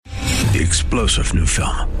the explosive new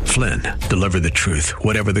film, Flynn, deliver the truth,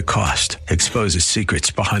 whatever the cost, exposes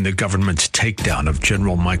secrets behind the government's takedown of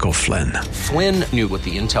General Michael Flynn. Flynn knew what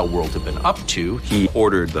the intel world had been up to. He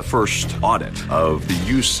ordered the first audit of the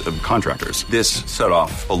use of contractors. This set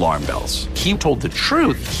off alarm bells. He told the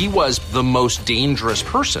truth. He was the most dangerous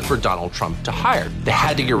person for Donald Trump to hire. They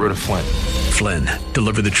had to get rid of Flynn. Flynn,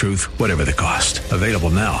 deliver the truth, whatever the cost. Available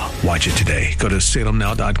now. Watch it today. Go to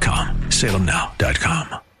salemnow.com.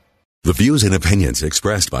 salemnow.com. The views and opinions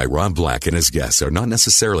expressed by Rob Black and his guests are not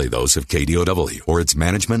necessarily those of KDOW or its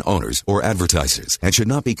management, owners, or advertisers and should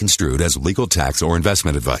not be construed as legal, tax, or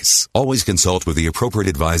investment advice. Always consult with the appropriate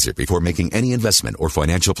advisor before making any investment or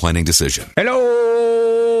financial planning decision. Hello,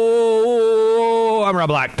 I'm Rob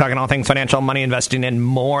Black, talking all things financial, money, investing, and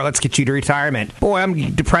more. Let's get you to retirement. Boy,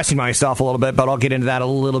 I'm depressing myself a little bit, but I'll get into that a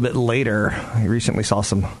little bit later. I recently saw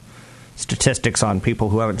some statistics on people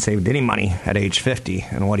who haven't saved any money at age 50,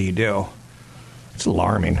 and what do you do? It's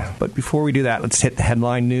alarming. But before we do that, let's hit the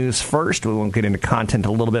headline news first. We won't get into content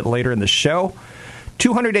a little bit later in the show.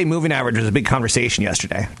 200-day moving average was a big conversation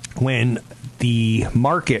yesterday when the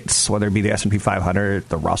markets, whether it be the S&P 500,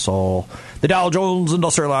 the Russell, the Dow Jones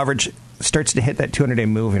Industrial Average, starts to hit that 200-day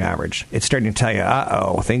moving average. It's starting to tell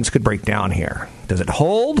you, things could break down here. Does it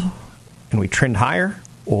hold and we trend higher?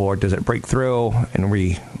 Or does it break through and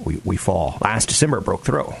we fall? Last December it broke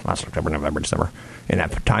through. Last October, November, December, in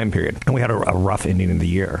that time period. And we had a rough ending of the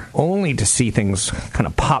year. Only to see things kind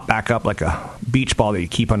of pop back up like a beach ball that you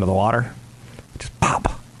keep under the water. Just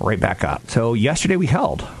pop right back up. So yesterday we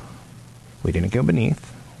held. We didn't go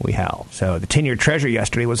beneath. We held. So the 10-year Treasury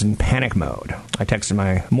yesterday was in panic mode. I texted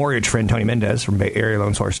my mortgage friend, Tony Mendez, from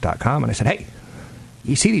BayAreaLoanSource.com, and I said, hey,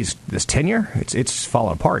 you see this 10-year? It's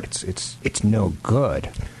falling apart. It's no good.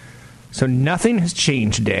 So nothing has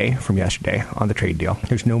changed today from yesterday on the trade deal.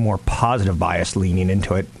 There's no more positive bias leaning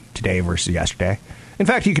into it today versus yesterday. In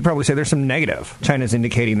fact, you could probably say there's some negative. China's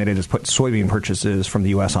indicating that it has put soybean purchases from the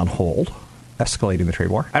U.S. on hold, escalating the trade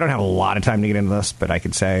war. I don't have a lot of time to get into this, but I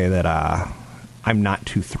could say that I'm not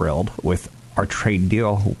too thrilled with our trade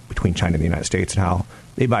deal between China and the United States and how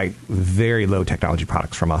they buy very low technology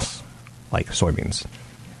products from us, like soybeans.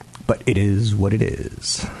 But it is what it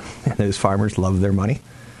is. Those farmers love their money,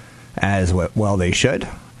 as well they should.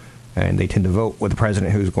 And they tend to vote with the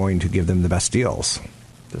president who's going to give them the best deals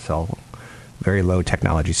to sell very low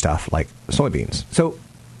technology stuff like soybeans. So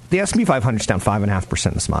the S&P 500 is down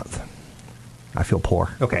 5.5% this month. I feel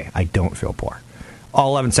poor. Okay, I don't feel poor.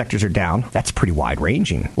 All 11 sectors are down. That's pretty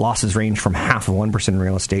wide-ranging. Losses range from half of 1% in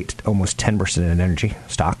real estate to almost 10% in energy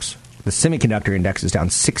stocks. The semiconductor index is down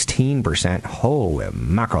 16%. Holy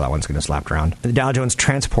mackerel, that one's going to slap around. The Dow Jones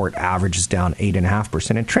Transport average is down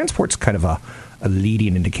 8.5%, and transport's kind of a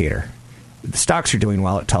leading indicator. If the stocks are doing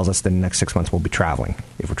well, it tells us that in the next 6 months we'll be traveling.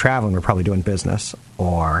 If we're traveling, we're probably doing business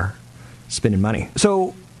or spending money.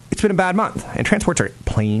 So it's been a bad month, and transports are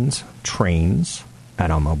planes, trains,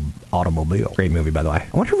 and automobile. Great movie, by the way.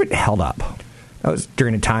 I wonder if it held up. That was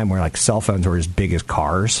during a time where like cell phones were as big as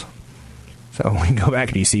cars. So when you go back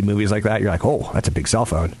and you see movies like that, you're like, oh, that's a big cell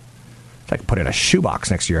phone. It's like put in a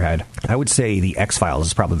shoebox next to your head. I would say The X-Files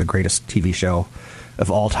is probably the greatest TV show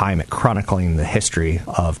of all time at chronicling the history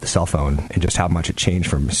of the cell phone and just how much it changed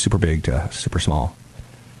from super big to super small.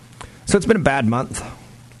 So it's been a bad month.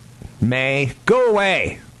 May, go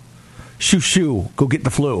away. Shoo, go get the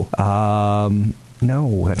flu.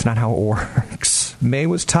 No, that's not how it works. May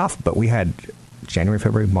was tough, but we had January,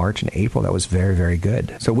 February, March, and April. That was very, very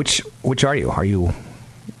good. So which are you? Are you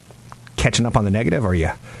catching up on the negative, or are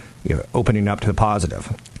you opening up to the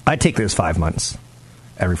positive? I'd take those 5 months,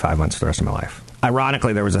 every 5 months for the rest of my life.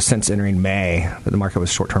 Ironically, there was a sense entering May that the market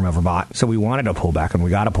was short-term overbought. So we wanted a pullback, and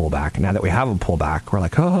we got a pullback. Now that we have a pullback, we're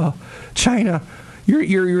like, oh, China,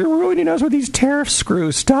 you're ruining us with these tariff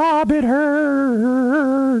screws. Stop, it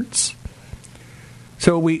hurts.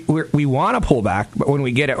 So we want a pullback, but when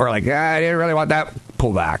we get it, we're like, I didn't really want that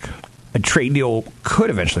pullback. A trade deal could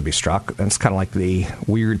eventually be struck. That's kind of like the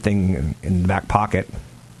weird thing in the back pocket.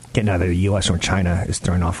 Getting either the U.S. or China is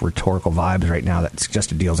throwing off rhetorical vibes right now that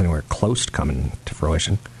suggest a deal's anywhere close to coming to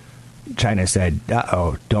fruition. China said,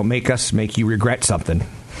 don't make us make you regret something.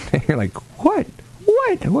 And you're like, what?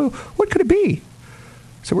 Well, what could it be?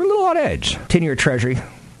 So we're a little on edge. 10-year Treasury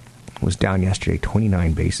was down yesterday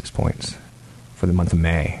 29 basis points. For the month of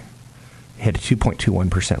May, hit a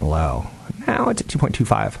 2.21% low. Now it's at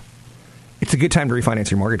 2.25. It's a good time to refinance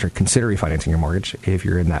your mortgage or consider refinancing your mortgage. If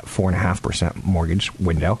you're in that 4.5% mortgage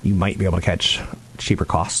window, you might be able to catch cheaper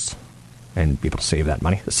costs and be able to save that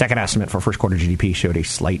money. The second estimate for first quarter GDP showed a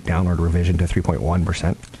slight downward revision to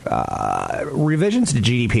 3.1%. Revisions to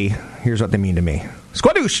GDP, here's what they mean to me.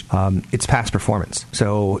 Squadoosh! It's past performance.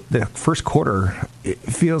 So the first quarter, it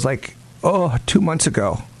feels like, 2 months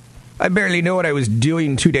ago. I barely know what I was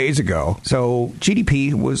doing 2 days ago. So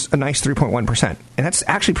GDP was a nice 3.1%. And that's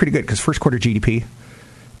actually pretty good because first quarter GDP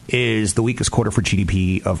is the weakest quarter for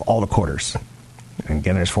GDP of all the quarters. And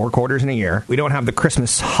again, there's 4 quarters in a year. We don't have the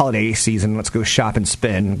Christmas holiday season, let's go shop and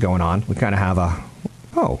spend going on. We kind of have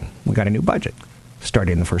we got a new budget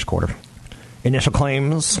started in the first quarter. Initial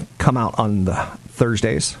claims come out on the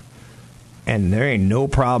Thursdays, and there ain't no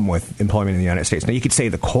problem with employment in the United States. Now, you could say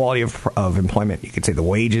the quality of employment, you could say the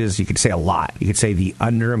wages, you could say a lot. You could say the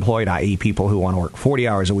underemployed, i.e. people who want to work 40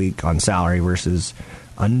 hours a week on salary versus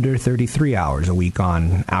under 33 hours a week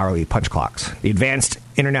on hourly punch clocks. The advanced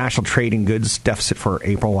international trade in goods deficit for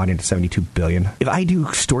April widened to $72 billion. If I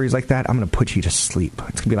do stories like that, I'm going to put you to sleep.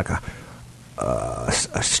 It's going to be like a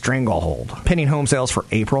stranglehold. Pending home sales for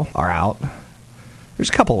April are out. There's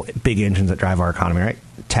a couple big engines that drive our economy, right?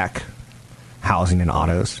 Tech, housing, and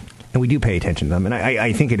autos. And we do pay attention to them. And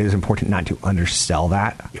I think it is important not to undersell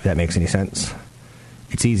that, if that makes any sense.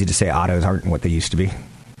 It's easy to say autos aren't what they used to be.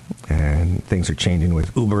 And things are changing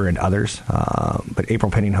with Uber and others. But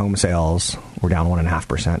April pending home sales were down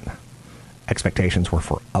 1.5%. Expectations were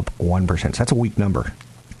for up 1%. So that's a weak number.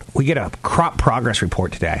 We get a crop progress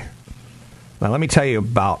report today. Now, let me tell you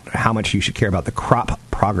about how much you should care about the crop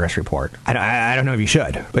progress report. I don't know if you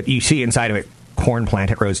should, but you see inside of it, corn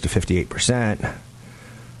planted rose to 58%,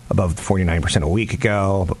 above the 49% a week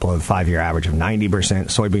ago, but below the 5-year average of 90%.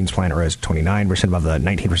 Soybeans planted rose to 29%, above the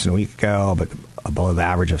 19% a week ago, but below the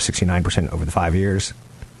average of 69% over the 5 years.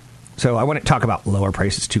 So I wouldn't talk about lower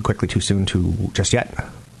prices too quickly, too soon, just yet.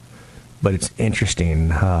 But it's interesting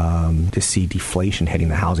to see deflation hitting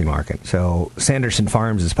the housing market. So Sanderson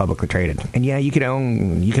Farms is publicly traded, and yeah, you can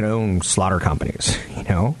own slaughter companies. You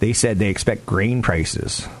know, they said they expect grain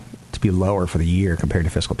prices to be lower for the year compared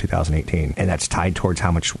to fiscal 2018, and that's tied towards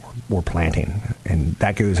how much we're planting, and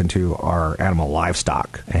that goes into our animal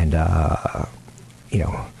livestock. And a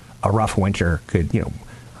rough winter could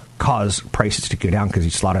cause prices to go down because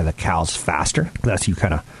you slaughter the cows faster. Thus, you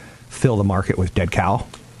kind of fill the market with dead cow.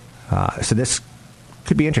 So this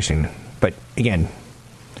could be interesting. But again,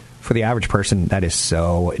 for the average person, that is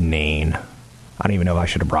so inane. I don't even know if I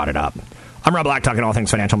should have brought it up. I'm Rob Black, talking all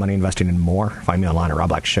things financial, money, investing, and more. Find me online at Rob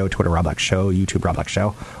Black Show, Twitter Rob Black Show, YouTube Rob Black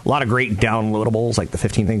Show. A lot of great downloadables, like the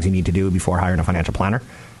 15 things you need to do before hiring a financial planner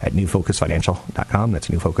at newfocusfinancial.com. That's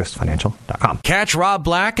newfocusfinancial.com. Catch Rob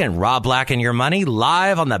Black and Rob Black and Your Money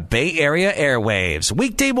live on the Bay Area airwaves,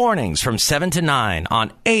 weekday mornings from 7 to 9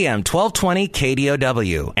 on AM 1220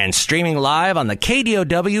 KDOW and streaming live on the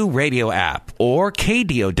KDOW radio app or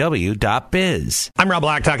KDOW.biz. I'm Rob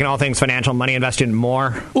Black, talking all things financial, money, investing, and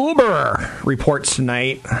more. Uber reports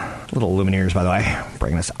tonight. Little Lumineers, by the way,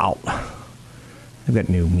 bringing us out. They've got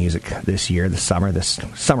new music this year, this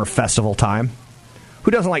summer festival time. Who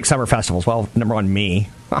doesn't like summer festivals? Well, number one, me.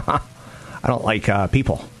 I don't like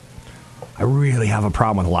people. I really have a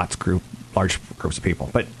problem with large groups of people.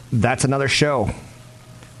 But that's another show.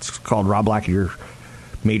 It's called Rob Black and Your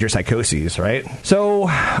Major Psychoses, right? So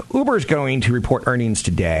Uber's going to report earnings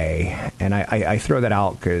today. And I throw that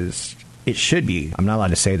out because it should be. I'm not allowed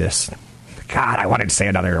to say this. God, I wanted to say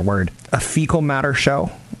another word. A fecal matter show.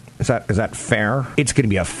 Is that fair? It's going to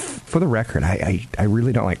be for the record, I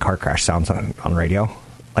really don't like car crash sounds on radio.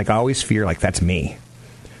 Like, I always fear like that's me.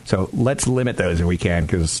 So let's limit those if we can,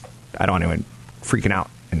 because I don't want anyone freaking out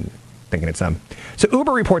and thinking it's them. So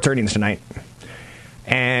Uber reports earnings tonight,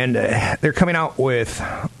 and they're coming out with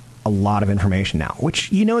a lot of information now, which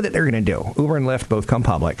you know that they're going to do. Uber and Lyft both come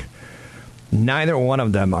public. Neither one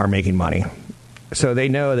of them are making money. So they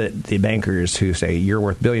know that the bankers who say you're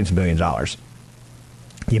worth billions and billions of dollars,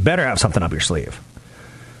 you better have something up your sleeve.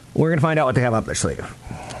 We're going to find out what they have up their sleeve.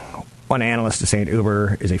 One analyst is saying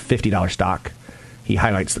Uber is a $50 stock. He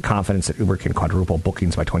highlights the confidence that Uber can quadruple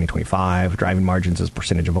bookings by 2025, driving margins as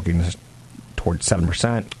percentage of bookings towards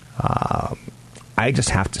 7%. I just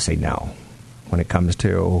have to say no when it comes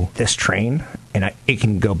to this train, and it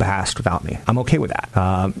can go past without me. I'm okay with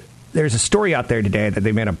that. There's a story out there today that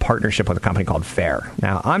they made a partnership with a company called Fare.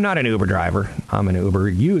 Now, I'm not an Uber driver. I'm an Uber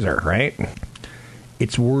user, right?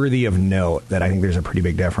 It's worthy of note that I think there's a pretty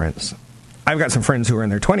big difference. I've got some friends who are in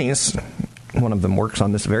their 20s. One of them works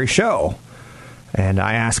on this very show. And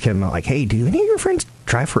I ask him, like, hey, do any of your friends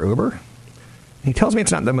drive for Uber? And he tells me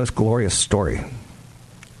it's not the most glorious story.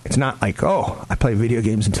 It's not like, oh, I play video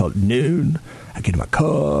games until noon. I get in my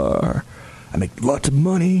car. I make lots of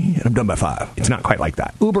money, and I'm done by 5. It's not quite like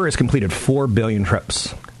that. Uber has completed 4 billion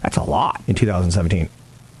trips. That's a lot in 2017.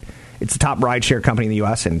 It's the top rideshare company in the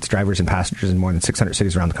U.S., and it's drivers and passengers in more than 600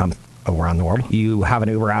 cities around the world. You have an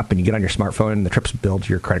Uber app, and you get on your smartphone, and the trips billed to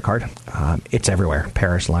your credit card. It's everywhere.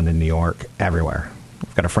 Paris, London, New York, everywhere.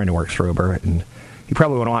 I've got a friend who works for Uber, and he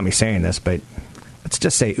probably wouldn't want me saying this, but let's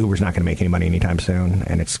just say Uber's not going to make any money anytime soon,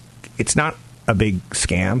 and it's not a big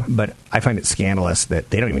scam, but I find it scandalous that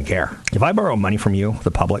they don't even care. If I borrow money from you,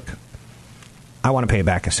 the public, I want to pay it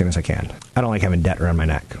back as soon as I can. I don't like having debt around my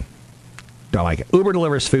neck. Don't like it. Uber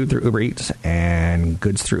delivers food through Uber Eats and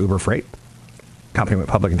goods through Uber Freight. Company went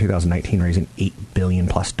public in 2019, raising $8 billion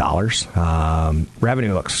plus.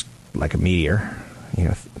 Revenue looks like a meteor.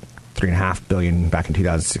 $3.5 billion back in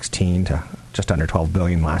 2016 to just under $12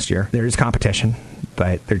 billion last year. There is competition,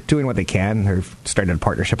 but they're doing what they can. They've started a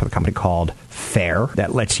partnership with a company called Fare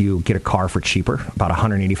that lets you get a car for cheaper, about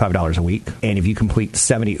 $185 a week. And if you complete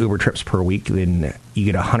 70 Uber trips per week, then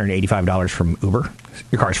you get $185 from Uber.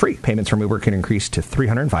 Your car's free. Payments from Uber can increase to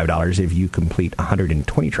 $305 if you complete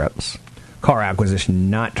 120 trips. Car acquisition,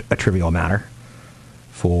 not a trivial matter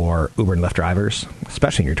for Uber and Lyft drivers,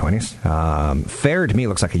 especially in your 20s. Fare, to me,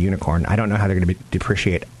 looks like a unicorn. I don't know how they're going to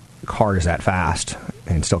depreciate cars that fast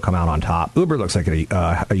and still come out on top. Uber looks like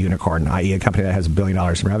a unicorn, i.e. a company that has $1 billion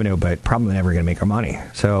in revenue, but probably never going to make their money.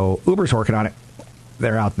 So Uber's working on it.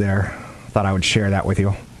 They're out there. Thought I would share that with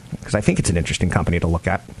you because I think it's an interesting company to look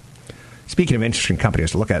at. Speaking of interesting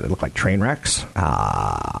companies to look at that look like train wrecks,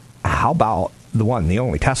 how about the one, the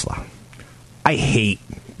only Tesla? I hate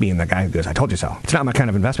being the guy who goes, I told you so. It's not my kind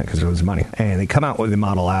of investment because it was money. And they come out with the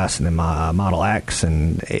Model S and the Model X,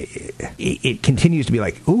 and it continues to be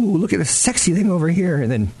like, ooh, look at this sexy thing over here.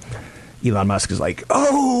 And then Elon Musk is like,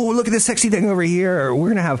 oh, look at this sexy thing over here. We're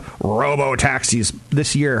going to have robo-taxis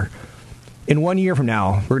this year. In 1 year from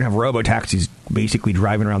now, we're going to have robo-taxis basically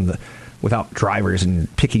driving around without drivers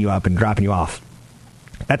and picking you up and dropping you off.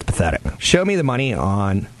 That's pathetic. Show me the money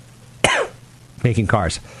on making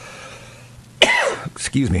cars.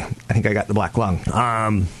 Excuse me. I think I got the black lung.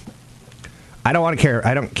 I don't want to care.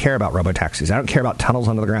 I don't care about robo-taxis. I don't care about tunnels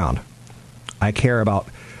under the ground. I care about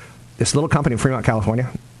this little company in Fremont,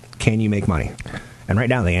 California. Can you make money? And right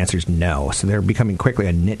now the answer is no. So they're becoming quickly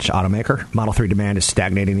a niche automaker. Model 3 demand is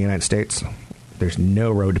stagnating in the United States. There's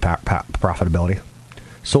no road to profitability.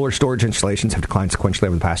 Solar storage installations have declined sequentially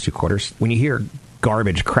over the past 2 quarters. When you hear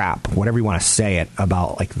garbage crap, whatever you want to say it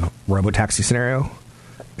about like the robo-taxi scenario,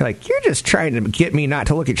 you're just trying to get me not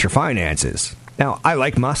to look at your finances. Now, I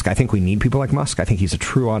like Musk. I think we need people like Musk. I think he's a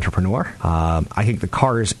true entrepreneur. I think the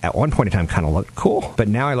cars at one point in time kind of looked cool. But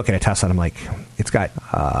now I look at a Tesla and I'm like, it's got,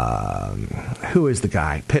 who is the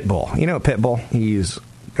guy? Pitbull. You know Pitbull? He's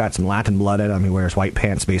got some Latin blood in him. He wears white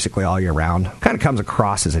pants basically all year round. Kind of comes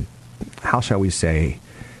across as how shall we say,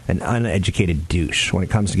 an uneducated douche when it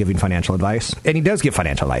comes to giving financial advice. And he does give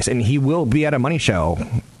financial advice. And he will be at a money show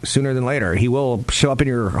sooner than later. He will show up in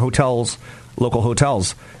your hotels, local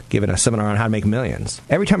hotels, giving a seminar on how to make millions.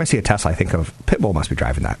 Every time I see a Tesla, I think of Pitbull must be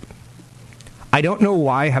driving that. I don't know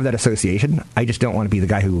why I have that association. I just don't want to be the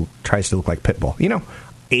guy who tries to look like Pitbull. You know,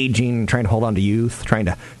 aging, trying to hold on to youth, trying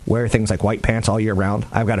to wear things like white pants all year round.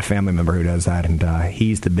 I've got a family member who does that, and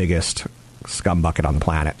he's the biggest scumbucket on the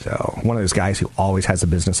planet. So one of those guys who always has a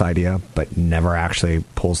business idea but never actually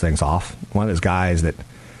pulls things off. One of those guys that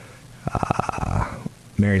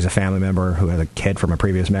marries a family member who has a kid from a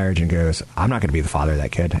previous marriage and goes, I'm not going to be the father of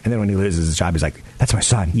that kid. And then when he loses his job, he's like, that's my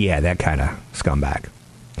son. Yeah, that kind of scumbag.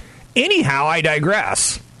 Anyhow, I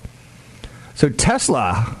digress. So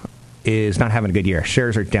Tesla is not having a good year.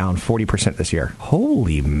 Shares are down 40% this year.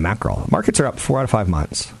 Holy mackerel. Markets are up 4 out of 5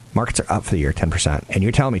 months. Markets are up for the year 10%. And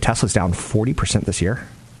you're telling me Tesla's down 40% this year?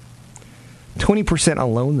 20%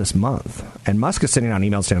 alone this month. And Musk is sending out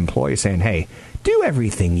emails to employees saying, hey, do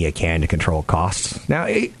everything you can to control costs. Now,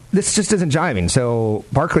 this just isn't jiving. So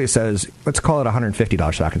Barclays says, let's call it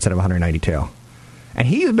 $150 stock instead of $192. And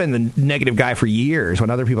he's been the negative guy for years. When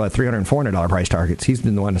other people had $300 and $400 price targets, he's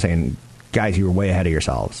been the one saying, guys, you were way ahead of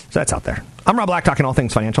yourselves. So that's out there. I'm Rob Black, talking all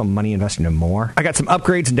things financial, money, investing, and more. I got some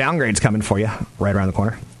upgrades and downgrades coming for you right around the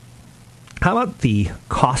corner. How about the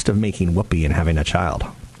cost of making whoopee and having a child?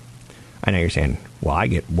 I know you're saying, well, I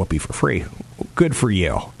get whoopee for free. Good for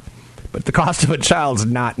you. But the cost of a child's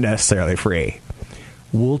not necessarily free.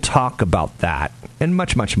 We'll talk about that and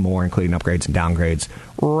much, much more, including upgrades and downgrades,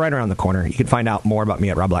 right around the corner. You can find out more about me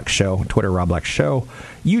at Rob Black Show, Twitter, Rob Black Show,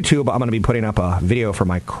 YouTube. I'm going to be putting up a video for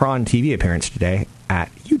my Cron TV appearance today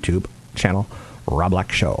at YouTube channel, Rob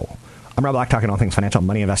Black Show. I'm Rob Black, talking all things financial,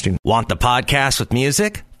 money, investing. Want the podcast with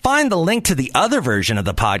music? Find the link to the other version of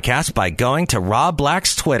the podcast by going to Rob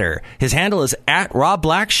Black's Twitter. His handle is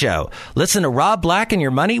 @RobBlackShow. Listen to Rob Black and Your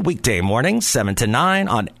Money weekday mornings, 7 to 9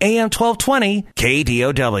 on AM 1220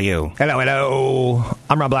 KDOW. Hello.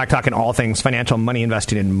 I'm Rob Black, talking all things financial, money,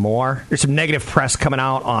 investing, and more. There's some negative press coming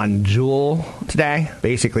out on Juul today,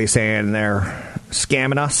 basically saying they're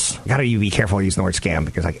scamming us. You gotta be careful using the word scam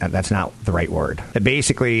because that's not the right word. But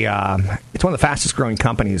basically, it's one of the fastest growing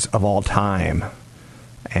companies of all time.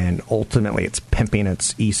 And ultimately, it's pimping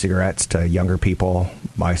its e-cigarettes to younger people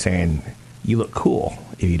by saying, you look cool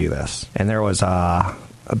if you do this. And there was a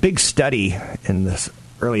big study in the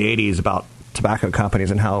early 80s about tobacco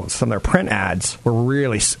companies and how some of their print ads were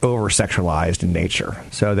really over-sexualized in nature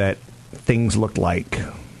so that things looked like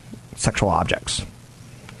sexual objects.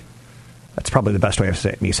 That's probably the best way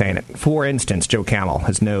of me saying it. For instance, Joe Camel,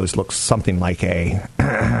 his nose looks something like a...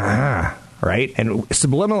 right? And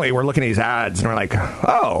subliminally, we're looking at these ads, and we're like,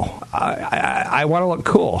 oh, I want to look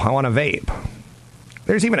cool. I want to vape.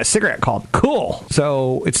 There's even a cigarette called Cool.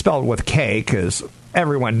 So it's spelled with K, because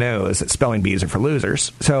everyone knows that spelling bees are for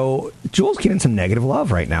losers. So Juul's getting some negative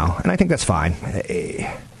love right now, and I think that's fine.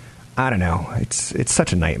 I don't know. It's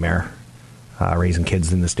such a nightmare, raising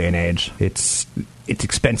kids in this day and age. It's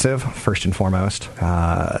expensive, first and foremost.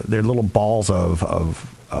 They're little balls of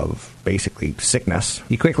basically sickness.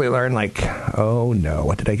 You quickly learn, like, oh no,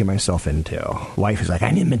 what did I get myself into? Wife is like, I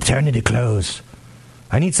need maternity clothes.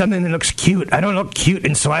 I need something that looks cute. I don't look cute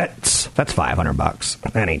in sweats. That's $500.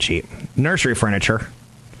 That ain't cheap. Nursery furniture.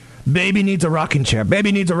 Baby needs a rocking chair.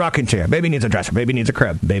 Baby needs a rocking chair. Baby needs a dresser. Baby needs a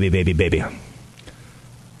crib. Baby.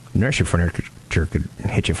 Nursery furniture could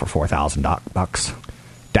hit you for $4,000.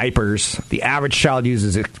 Diapers. The average child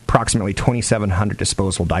uses approximately 2,700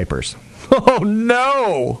 disposable diapers. Oh,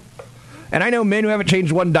 no! And I know men who haven't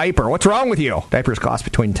changed one diaper. What's wrong with you? Diapers cost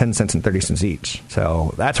between 10 cents and 30 cents each.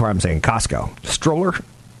 So that's where I'm saying Costco. Stroller.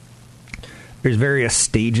 There's various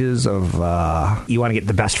stages of you want to get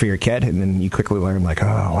the best for your kid, and then you quickly learn, like,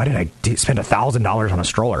 oh, why did I spend $1,000 on a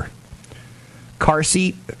stroller? Car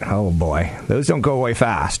seat, oh boy, those don't go away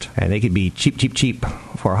fast. And they could be cheap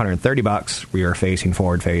for $130. Rear facing,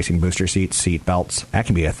 forward facing, booster seats, seat belts. That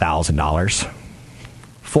can be $1,000.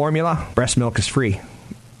 Formula, breast milk is free.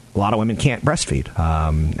 A lot of women can't breastfeed.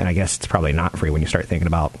 And I guess it's probably not free when you start thinking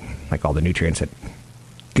about like all the nutrients that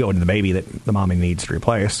go into the baby that the mommy needs to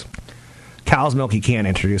replace. Cow's milk you can't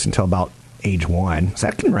introduce until about age 1. So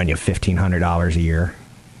that can run you $1,500 a year,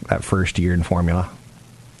 that first year in formula.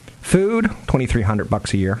 Food,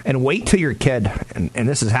 $2,300 a year. And wait till your kid, and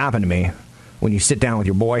this has happened to me, when you sit down with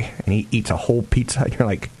your boy and he eats a whole pizza, you're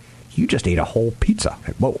like, you just ate a whole pizza.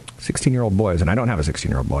 Like, whoa, 16-year-old boys, and I don't have a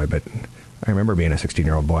 16-year-old boy, but I remember being a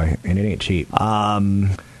 16-year-old boy, and it ain't cheap.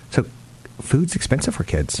 So food's expensive for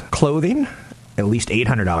kids. Clothing, at least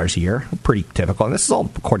 $800 a year, pretty typical. And this is all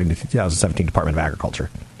according to the 2017 Department of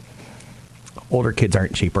Agriculture. Older kids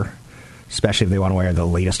aren't cheaper, especially if they want to wear the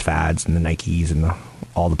latest fads and the Nikes and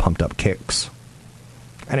all the pumped-up kicks.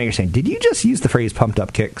 I know you're saying, did you just use the phrase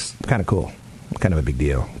pumped-up kicks? Kind of cool. Kind of a big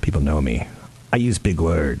deal. People know me. I use big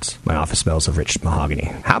words. My office smells of rich mahogany.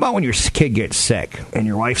 How about when your kid gets sick and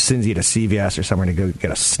your wife sends you to CVS or somewhere to go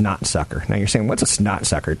get a snot sucker? Now you're saying, what's a snot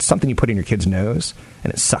sucker? It's something you put in your kid's nose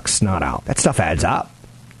and it sucks snot out. That stuff adds up.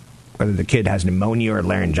 Whether the kid has pneumonia or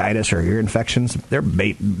laryngitis or ear infections, they're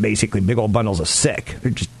basically big old bundles of sick.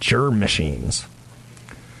 They're just germ machines.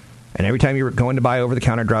 And every time you're going to buy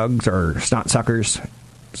over-the-counter drugs or snot suckers,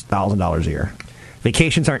 it's $1,000 a year.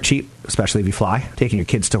 Vacations aren't cheap, especially if you fly. Taking your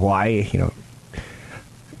kids to Hawaii,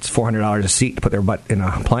 it's $400 a seat to put their butt in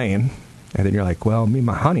a plane. And then you're like, well, me and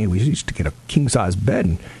my honey, we used to get a king-size bed,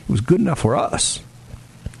 and it was good enough for us.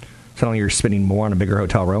 Suddenly you're spending more on a bigger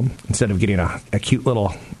hotel room. Instead of getting a cute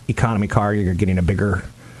little economy car, you're getting a bigger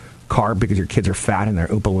car because your kids are fat and they're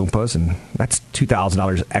Oompa Loompas, and that's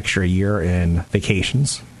 $2,000 extra a year in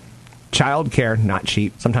vacations. Child care, not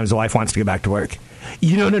cheap. Sometimes the wife wants to get back to work.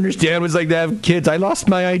 You don't understand what it's like to have kids. I lost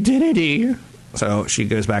my identity. So she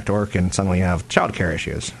goes back to work and suddenly you have child care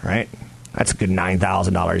issues, right? That's a good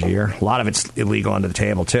 $9,000 a year. A lot of it's illegal under the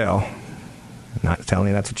table, too. I'm not telling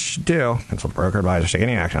you that's what you should do. Consult broker advisor, take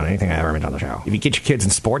any action on anything I ever mentioned on the show. If you get your kids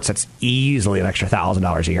in sports, that's easily an extra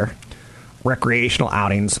 $1,000 a year. Recreational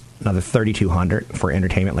outings, another $3,200 for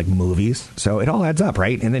entertainment like movies. So it all adds up,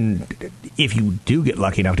 right? And then if you do get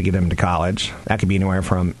lucky enough to get them to college, that could be anywhere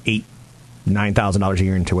from $9,000 a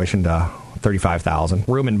year in tuition to $35,000.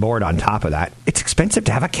 Room and board on top of that. It's expensive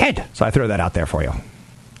to have a kid. So I throw that out there for you.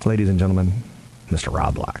 Ladies and gentlemen, Mr.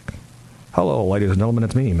 Rob Black. Hello, ladies and gentlemen,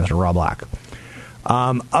 it's me, Mr. Rob Black.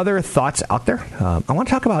 Other thoughts out there? I want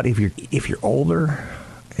to talk about if you're older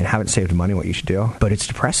and haven't saved money, what you should do. But it's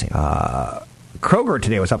depressing. Kroger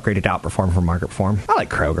today was upgraded to outperform for market perform. I like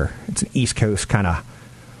Kroger. It's an East Coast kind of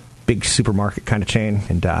big supermarket kind of chain.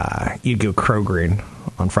 And you'd go Krogering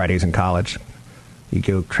on Fridays in college. You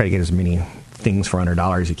go try to get as many things for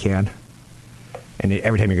 $100 as you can. And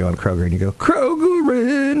every time you go on Kroger and you go,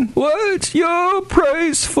 Krogering, what's your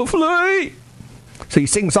price for flight? So you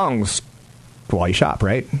sing songs while you shop,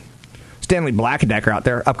 right? Stanley Black & Decker out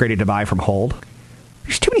there, upgraded to buy from hold.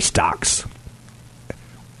 There's too many stocks.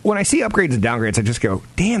 When I see upgrades and downgrades, I just go,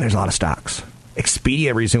 damn, there's a lot of stocks.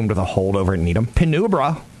 Expedia resumed with a hold over at Needham.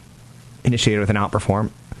 Penumbra initiated with an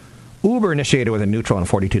outperform. Uber initiated with a neutral and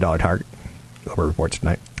 $42 target. Uber reports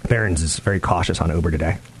tonight. Barron's is very cautious on Uber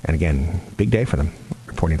today. And again, big day for them,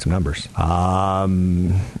 reporting some numbers.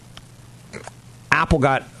 Apple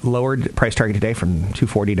got lowered price target today from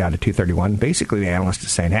 $240 down to $231. Basically, the analyst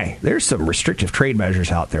is saying, hey, there's some restrictive trade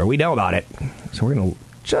measures out there. We know about it. So we're going to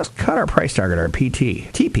just cut our price target, our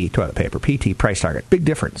TP, toilet paper, PT price target. Big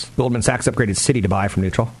difference. Goldman Sachs upgraded Citi to buy from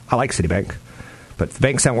neutral. I like Citibank, but the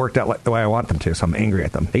banks haven't worked out the way I want them to, so I'm angry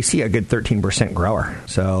at them. They see a good 13% grower.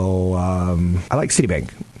 So I like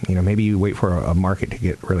Citibank. Maybe you wait for a market to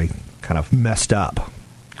get really kind of messed up.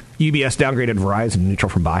 UBS downgraded Verizon neutral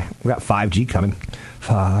from buy. We got 5G coming.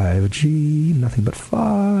 5G, nothing but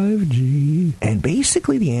 5G. And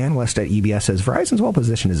basically the analyst at UBS says Verizon's well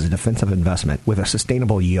positioned as a defensive investment with a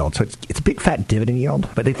sustainable yield. So it's a big fat dividend yield,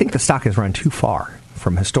 but they think the stock has run too far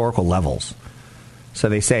from historical levels. So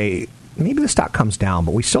they say maybe the stock comes down,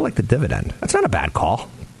 but we still like the dividend. That's not a bad call.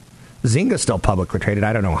 Zynga's still publicly traded.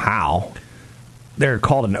 I don't know how. They're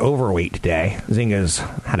called an overweight today. Zynga's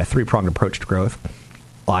had a three-pronged approach to growth.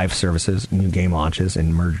 Live services, new game launches,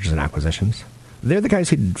 and mergers and acquisitions. They're the guys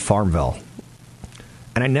who did Farmville.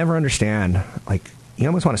 And I never understand, you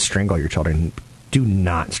almost want to strangle your children. Do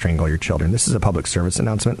not strangle your children. This is a public service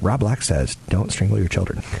announcement. Rob Black says, don't strangle your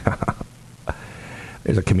children.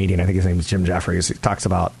 There's a comedian, I think his name is Jim Jeffries. He talks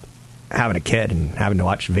about having a kid and having to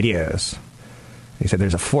watch videos. He said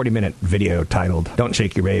there's a 40-minute video titled, Don't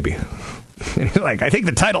Shake Your Baby. And he's like, I think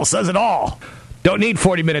the title says it all. Don't need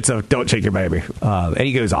 40 minutes of Don't Shake Your Baby. And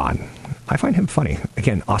he goes on. I find him funny.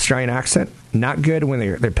 Again, Australian accent, not good when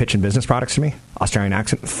they're pitching business products to me. Australian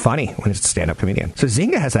accent, funny when it's a stand-up comedian. So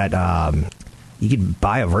Zynga has that, you could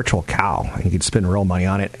buy a virtual cow and you could spend real money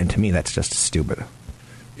on it. And to me, that's just stupid.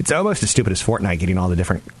 It's almost as stupid as Fortnite getting all the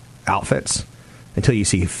different outfits until you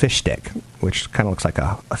see Fish Stick, which kind of looks like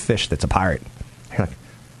a fish that's a pirate. You're like,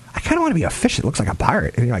 I kind of want to be a fish that looks like a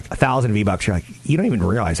pirate. And you're like, 1,000 V-Bucks. You're like, you don't even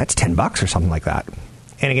realize that's $10 or something like that.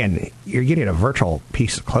 And again, you're getting a virtual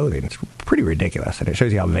piece of clothing. It's pretty ridiculous, and it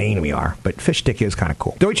shows you how vain we are. But Fish Stick is kind of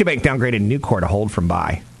cool. Deutsche Bank downgraded Nucor to hold from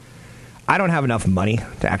buy. I don't have enough money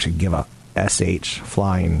to actually give a SH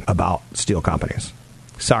flying about steel companies.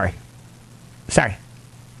 Sorry.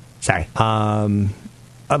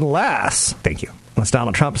 Unless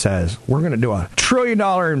Donald Trump says, we're going to do $1 trillion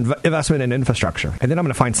investment in infrastructure. And then I'm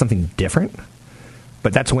going to find something different.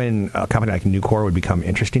 But that's when a company like Nucor would become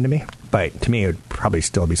interesting to me. But to me, it would probably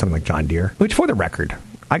still be something like John Deere. Which, for the record,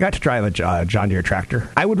 I got to drive a John Deere tractor.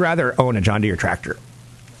 I would rather own a John Deere tractor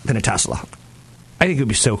than a Tesla. I think it would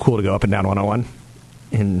be so cool to go up and down 101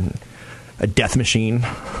 in a death machine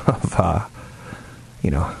of, a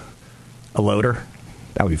loader.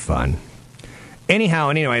 That would be fun.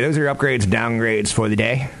 Anyway, those are your upgrades and downgrades for the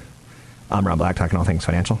day. I'm Rob Black, talking all things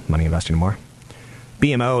financial, money, investing, and more.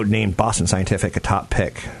 BMO named Boston Scientific a top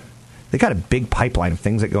pick. They got a big pipeline of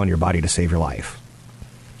things that go in your body to save your life.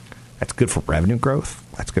 That's good for revenue growth.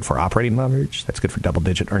 That's good for operating leverage. That's good for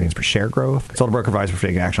double-digit earnings per share growth. Consult a broker advisor for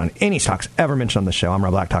taking action on any stocks ever mentioned on the show. I'm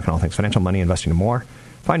Rob Black, talking all things financial, money, investing, and more.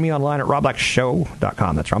 Find me online at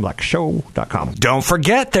robblackshow.com. That's robblackshow.com. Don't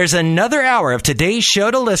forget, there's another hour of today's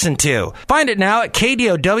show to listen to. Find it now at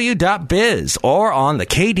KDOW.biz or on the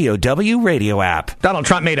KDOW radio app. Donald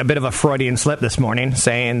Trump made a bit of a Freudian slip this morning,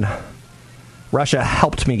 saying Russia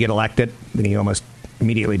helped me get elected. Then he almost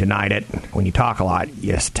immediately denied it. When you talk a lot,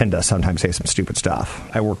 you tend to sometimes say some stupid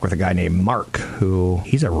stuff. I work with a guy named Mark,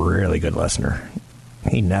 he's a really good listener.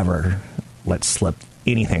 He never lets slip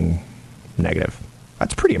anything negative.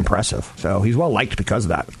 That's pretty impressive. So he's well liked because of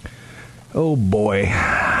that. Oh boy,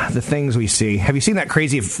 the things we see. Have you seen that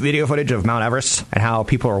crazy video footage of Mount Everest and how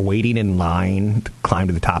people are waiting in line to climb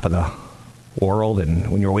to the top of the world?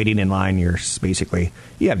 And when you're waiting in line, you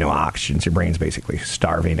have no oxygen. So your brain's basically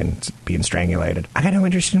starving and being strangulated. I got no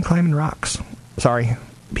interest in climbing rocks. Sorry.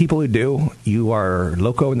 People who do, you are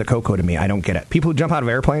loco in the coco to me. I don't get it. People who jump out of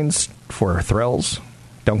airplanes for thrills,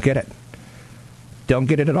 don't get it. Don't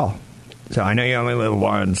get it at all. So I know you only live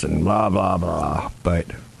once and blah, blah, blah, but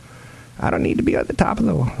I don't need to be at the top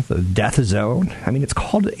of the death zone. I mean, it's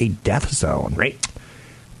called a death zone, right?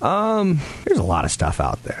 There's a lot of stuff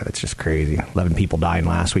out there that's just crazy. 11 people dying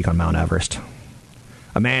last week on Mount Everest.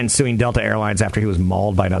 A man suing Delta Airlines after he was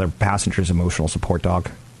mauled by another passenger's emotional support dog.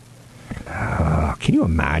 Can you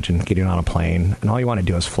imagine getting on a plane and all you want to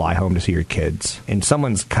do is fly home to see your kids? And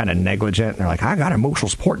someone's kind of negligent. And they're like, I got an emotional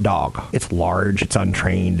support dog. It's large, it's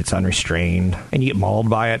untrained, it's unrestrained. And you get mauled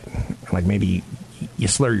by it. Like maybe you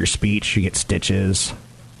slur your speech, you get stitches.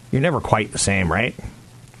 You're never quite the same, right?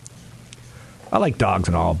 I like dogs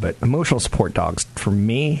and all, but emotional support dogs, for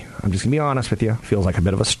me, I'm just going to be honest with you, feels like a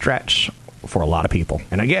bit of a stretch for a lot of people.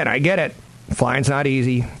 And again, I get it. Flying's not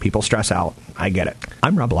easy. People stress out. I get it.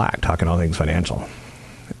 I'm Rob Black, talking all things financial.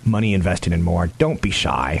 Money invested in more. Don't be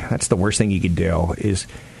shy. That's the worst thing you could do is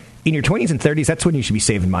in your 20s and 30s, that's when you should be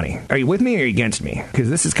saving money. Are you with me or are you against me? Because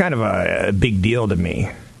this is kind of a big deal to me.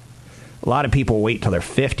 A lot of people wait till they're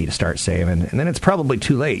 50 to start saving, and then it's probably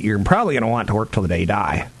too late. You're probably going to want to work till the day you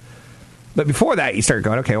die. But before that, you start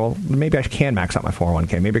going, okay, well, maybe I can max out my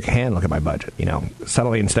 401k. Maybe I can look at my budget. You know,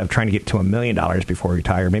 suddenly instead of trying to get to $1 million before we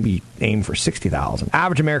retire, maybe aim for $60,000.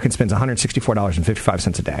 Average American spends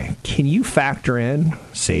 $164.55 a day. Can you factor in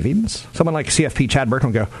savings? Someone like CFP Chad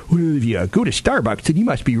Burton will go, well, if you go to Starbucks, then you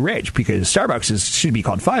must be rich because Starbucks should be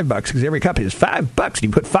called $5 because every cup is $5. And you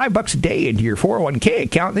put $5 a day into your 401k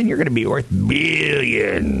account, then you're going to be worth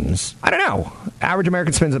billions. I don't know. Average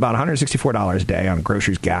American spends about $164 a day on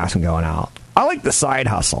groceries, gas, and going out. I like the side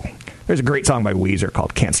hustle. There's a great song by Weezer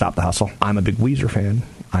called Can't Stop the Hustle. I'm a big Weezer fan.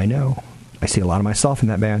 I know. I see a lot of myself in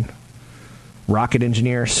that band. Rocket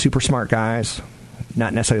engineer, super smart guys.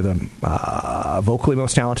 Not necessarily the vocally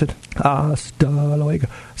most talented.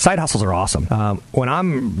 Side hustles are awesome. When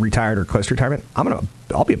I'm retired or close to retirement,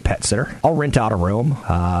 I'll be a pet sitter. I'll rent out a room.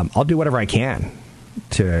 I'll do whatever I can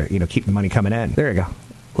to keep the money coming in. There you go.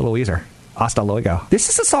 Little Weezer. Hasta luego. This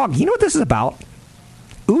is a song. You know what this is about?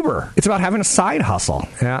 Uber. It's about having a side hustle.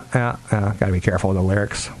 Yeah. Gotta be careful with the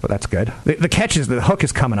lyrics, but that's good. The catch is the hook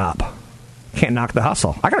is coming up. Can't knock the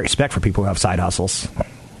hustle. I got respect for people who have side hustles.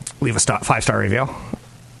 Leave a 5-star review.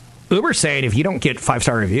 Uber's saying if you don't get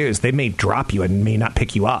 5-star reviews, they may drop you and may not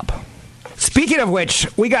pick you up. Speaking of which,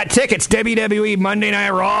 we got tickets. WWE Monday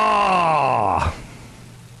Night Raw.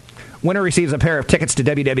 Winner receives a pair of tickets to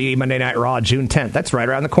WWE Monday Night Raw June 10th. That's right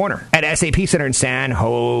around the corner at SAP Center in San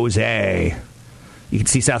Jose. You can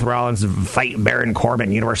see Seth Rollins fight Baron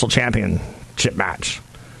Corbin, Universal Championship match.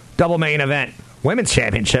 Double main event, Women's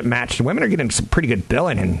Championship match. Women are getting some pretty good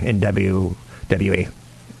billing in WWE.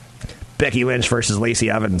 Becky Lynch versus Lacey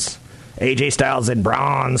Evans. AJ Styles and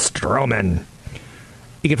Braun Strowman.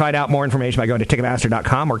 You can find out more information by going to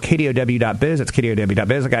Ticketmaster.com or KDOW.biz. It's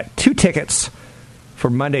KDOW.biz. I got 2 tickets for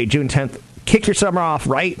Monday, June 10th. Kick your summer off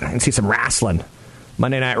right and see some wrestling.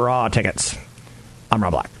 Monday Night Raw tickets. I'm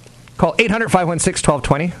Rob Black. Call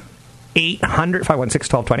 800-516-1220.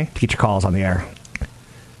 800-516-1220 to get your calls on the air.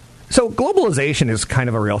 So globalization is kind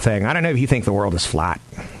of a real thing. I don't know if you think the world is flat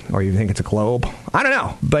or you think it's a globe. I don't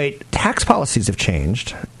know. But tax policies have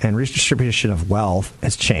changed and redistribution of wealth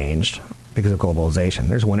has changed because of globalization.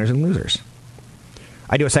 There's winners and losers.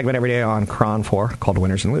 I do a segment every day on Cron 4 called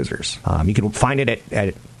Winners and Losers. You can find it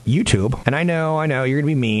at YouTube. And I know, you're going to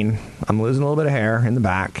be mean. I'm losing a little bit of hair in the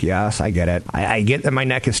back. Yes, I get it. I get that my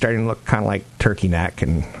neck is starting to look kind of like turkey neck.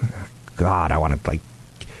 And, God, I want to,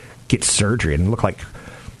 get surgery and look like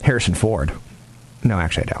Harrison Ford. No,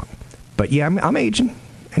 actually, I don't. But, yeah, I'm aging.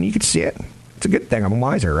 And you can see it. It's a good thing. I'm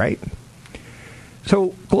wiser, right? So,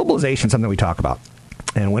 globalization is something we talk about.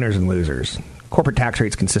 And winners and losers. Corporate tax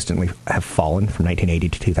rates consistently have fallen from 1980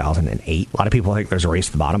 to 2008. A lot of people think there's a race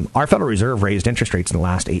to the bottom. Our Federal Reserve raised interest rates in the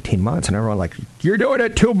last 18 months, and everyone's like, you're doing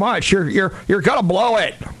it too much. You're going to blow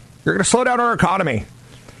it. You're going to slow down our economy.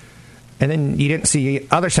 And then you didn't see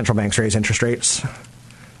other central banks raise interest rates.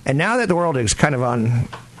 And now that the world is kind of on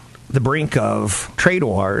the brink of trade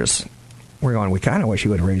wars, we kind of wish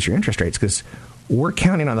you would raise your interest rates because we're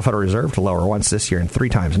counting on the Federal Reserve to lower once this year and 3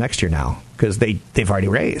 times next year now because they've already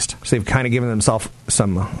raised. So they've kind of given themselves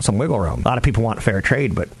some wiggle room. A lot of people want fair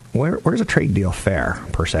trade, but where's a trade deal fair,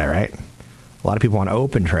 per se, right? A lot of people want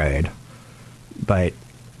open trade, but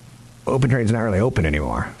open trade's not really open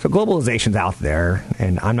anymore. So globalization's out there,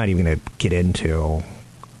 and I'm not even going to get into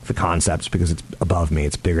the concepts because it's above me.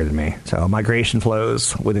 It's bigger than me. So migration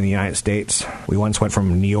flows within the United States. We once went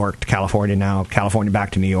from New York to California. Now California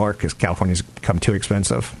back to New York because California's become too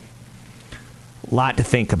expensive. A lot to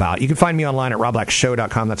think about. You can find me online at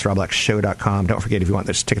robblackshow.com. That's robblackshow.com. Don't forget, if you want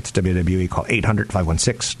this tickets to WWE, call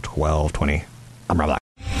 800-516-1220. I'm Rob Black.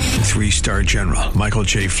 3-star general Michael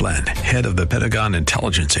J. Flynn, head of the Pentagon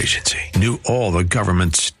Intelligence Agency, knew all the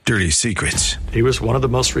government's dirty secrets. He was one of the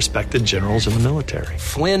most respected generals in the military.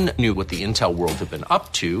 Flynn knew what the intel world had been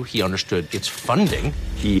up to. He understood its funding.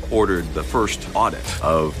 He ordered the first audit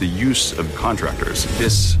of the use of contractors.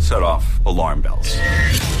 This set off alarm bells.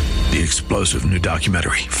 The explosive new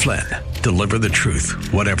documentary, Flynn, Deliver the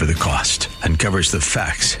Truth, Whatever the Cost, uncovers the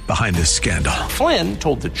facts behind this scandal. Flynn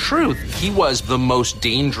told the truth. He was the most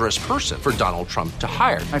dangerous person for Donald Trump to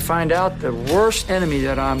hire. I find out the worst enemy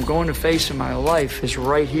that I'm going to face in my life is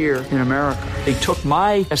right here in America. They took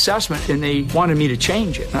my assessment and they wanted me to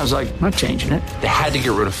change it. And I was like, I'm not changing it. They had to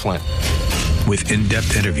get rid of Flynn. With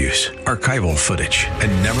in-depth interviews, archival footage,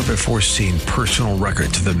 and never-before-seen personal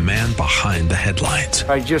records of the man behind the headlines.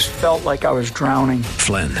 I just felt like I was drowning.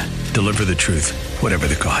 Flynn, Deliver the Truth, Whatever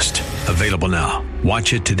the Cost. Available now.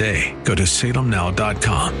 Watch it today. Go to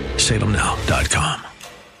salemnow.com. salemnow.com.